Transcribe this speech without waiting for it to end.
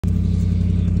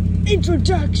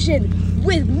introduction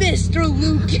with Mr.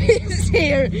 Lucas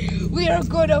here. We are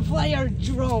gonna fly our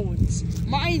drones.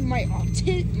 My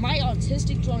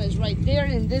autistic drone is right there,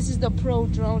 and this is the pro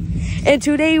drone. And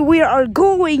today we are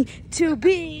going to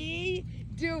be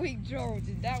doing drones.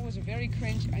 And that was a very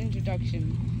cringe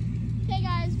introduction. Okay,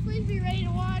 guys, please be ready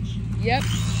to watch. Yep.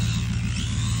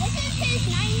 Look at his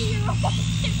 90-year-old.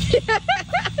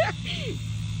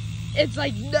 It's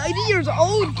like 90 years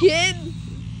old, kid.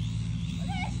 Look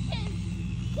at this kid.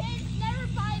 Kids, never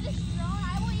buy this drone.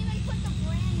 I won't even put the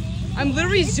brand name. I'm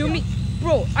literally zooming.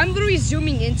 Bro, I'm literally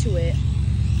zooming into it.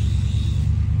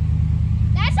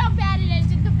 That's how bad it is.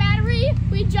 The battery,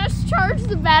 we just charged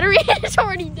the battery. It's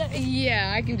already dead.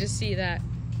 Yeah, I can just see that.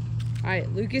 All right,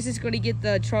 Lucas is going to get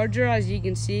the charger, as you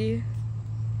can see.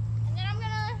 And then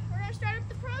we're gonna start up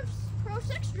the Pro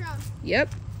 6 drone.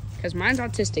 Yep, because mine's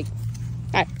autistic.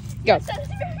 All right, go.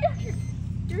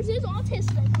 Yours is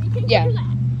autistic. We can Yeah. do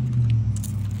that.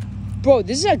 Bro,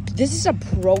 this is a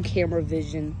pro camera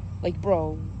vision. Like,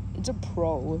 bro, it's a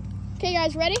pro. Okay,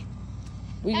 guys, ready?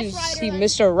 We That's just Ryder, see like-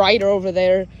 Mr. Ryder over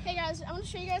there. Hey guys, I'm gonna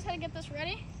show you guys how to get this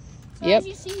ready. So Yep. as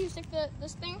you see, you stick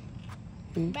this thing,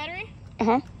 battery.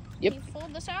 Uh-huh. Yep. You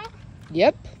fold this out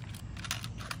Yep.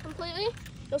 completely.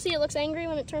 You'll see it looks angry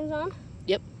when it turns on.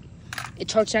 Yep. It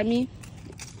charges at me.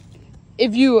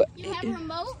 If you... You have a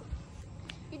remote.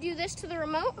 You do this to the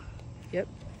remote. Yep.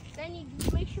 Then you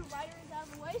make sure Ryder is out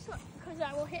of the way, because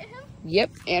I will hit him. Yep,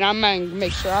 and I'm gonna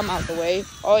make sure I'm out the way.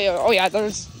 Oh yeah,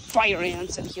 there's fire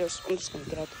ants in here, so I'm just gonna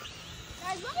get up.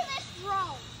 Guys, look at this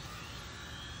drone.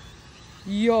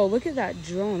 Yo, look at that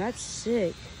drone, that's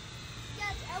sick.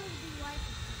 Yes, LED light.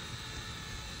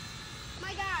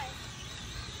 My guy.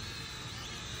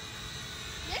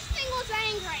 This thing looks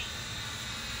angry.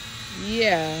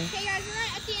 Yeah. Okay, guys,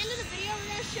 at the end of the video, we're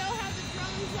gonna show how the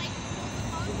drones like hold the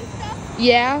phones and stuff.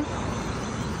 Yeah?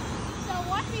 So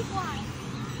watch me fly.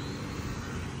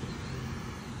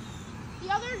 The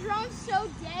other drone's so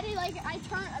dead,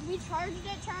 we charged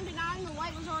it, turned it on, and the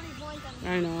light was already blinking.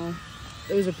 I know.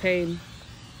 It was a pain.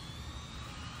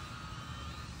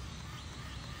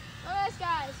 Look at this,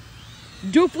 guys.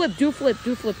 Do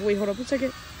flip. Wait, hold up a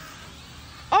second.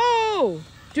 Oh!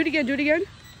 Do it again.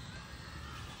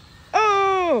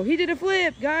 Oh! He did a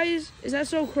flip, guys. Is that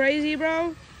so crazy,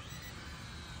 bro?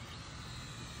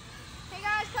 Hey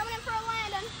guys, coming in for a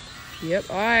landing. Yep,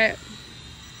 alright.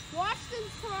 Watch the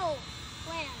pro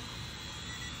land.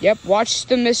 Yep, watch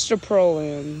the Mr. Pro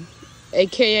land.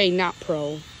 AKA not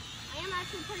pro. I am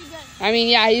actually pretty good. I mean,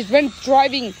 yeah, he's been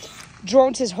driving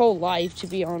drones his whole life, to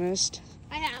be honest.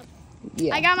 I have.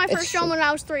 Yeah. I got my it's first drone true. when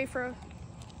I was 3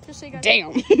 just so you guys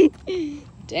Damn.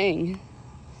 Dang.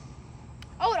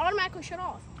 Oh, it automatically shut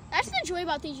off. That's the joy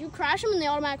about these. You crash them and they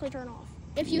automatically turn off.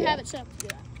 If you have it set to do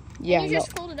that. Yeah. You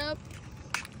just fold it up.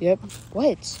 Yep.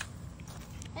 What?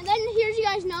 And then here's you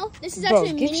guys know. This is Bro,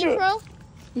 actually a get Mini your- Pro.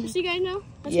 Just so you guys know.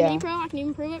 That's Yeah. a Mini Pro. I can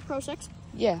even prove it. Pro 6.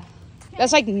 Yeah.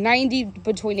 That's like 90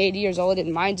 between 80 years old,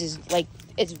 and mine's is like,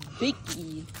 it's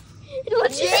Vicky.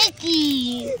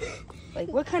 Vicky! Like,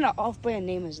 what kind of off-brand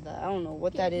name is that? I don't know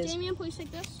what that is. Damien, please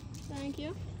take this. Thank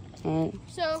you. Alright.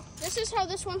 So this is how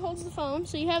this one holds the phone.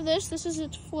 So you have this. This is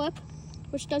its flip,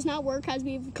 which does not work, has to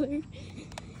be clear.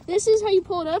 This is how you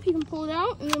pull it up. You can pull it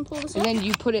out and then pull this And up. then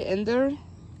you put it in there?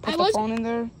 Put the phone in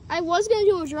there? I was going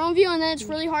to do a drone view, and then it's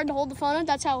really hard to hold the phone up.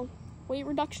 That's how weight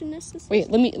reduction this is. Wait,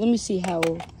 let me see how.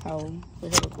 Wait, hold on.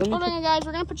 Let me Hold on, guys.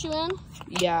 We're going to put you in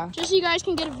yeah. just so you guys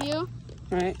can get a view.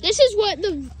 Alright. This is what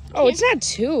the... Oh, it's not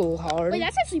too hard. Wait,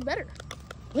 that's actually better.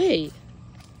 Wait.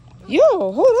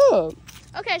 Yo, hold up.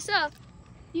 Okay, so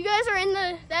you guys are in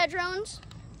that drones.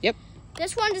 Yep.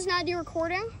 This one does not do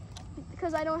recording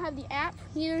because I don't have the app.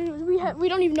 We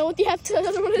don't even know what the app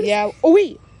does. Yeah. Oh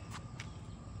wait.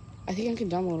 I think I can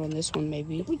download on this one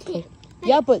maybe. We can't.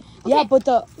 Yeah, but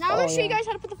the. Now I'm oh, gonna show you yeah. guys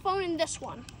how to put the phone in this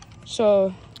one.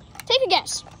 So. Take a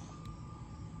guess.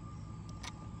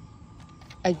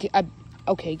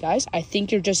 Okay, guys. I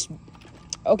think you're just.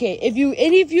 Okay, if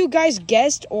any of you guys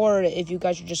guessed, or if you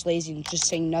guys are just lazy and just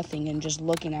saying nothing and just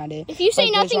looking at it. If you say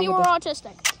like, what's nothing, wrong you with are this?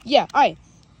 autistic. Yeah. All right.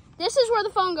 This is where the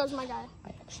phone goes, my guy. I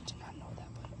actually did not know that.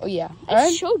 But, oh yeah. I All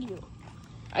right. showed you.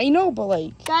 I know, but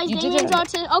like. Guys, you Damien's didn't.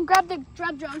 autistic. Oh, grab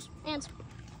drones. Ants.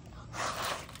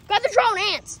 Grab the drone,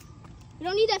 ants. You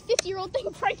don't need that 50-year-old thing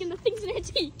breaking the thing's an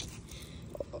antique.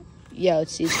 Yeah,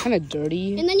 let's see. It's kind of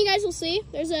dirty. And then you guys will see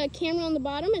there's a camera on the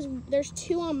bottom. There's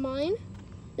 2 on mine.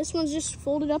 This one's just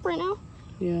folded up right now.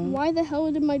 Yeah. Why the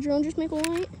hell did my drone just make a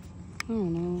light? I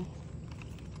don't know.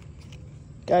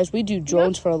 Guys, we do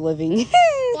drones for a living.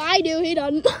 Well, I do. He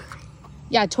doesn't.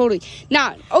 Yeah, totally.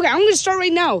 Now, okay, I'm gonna start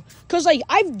right now, cause like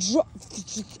I've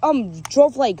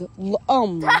drove like okay,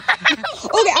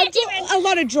 I've drove a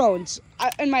lot of drones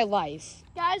in my life.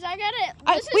 Guys, I got it.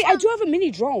 I do have a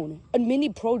mini drone, a mini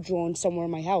pro drone somewhere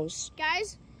in my house.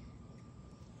 Guys,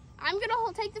 I'm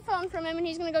gonna take the phone from him, and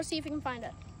he's gonna go see if he can find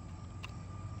it.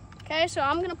 Okay, so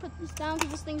I'm gonna put this down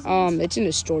because this thing's. It's in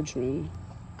a storage room.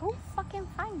 Go fucking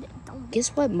find it. Don't. Guess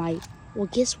what, Mike? Well,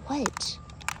 guess what?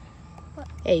 What?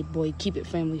 Hey, boy, keep it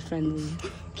family friendly.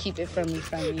 Keep it family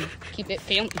friendly. Keep it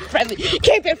family friendly.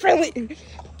 Keep it friendly.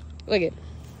 Look it.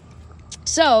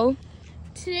 So.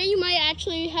 Today you might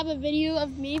actually have a video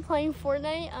of me playing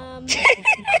Fortnite.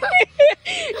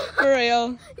 For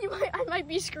real. I might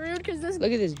be screwed because this.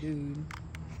 Look at this dude.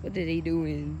 What is he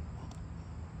doing?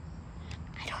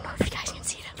 I don't know if you guys can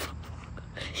see that.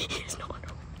 He is not.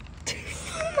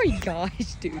 Oh my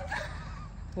gosh, dude.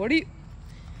 What are you?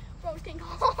 Bro, it's getting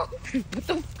calm.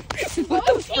 What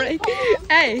the frick?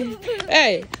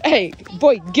 Hey,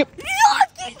 boy, get.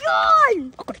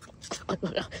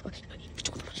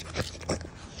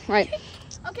 Right.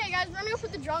 Okay, guys, we're gonna go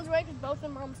put the drones away because both of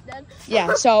them are almost dead.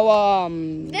 Yeah. So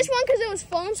This one because it was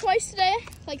flown twice today,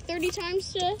 like 30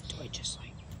 times today. Just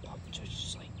like.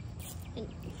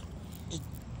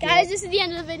 Guys, this is the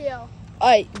end of the video.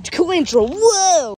 Alright, cool intro. Whoa.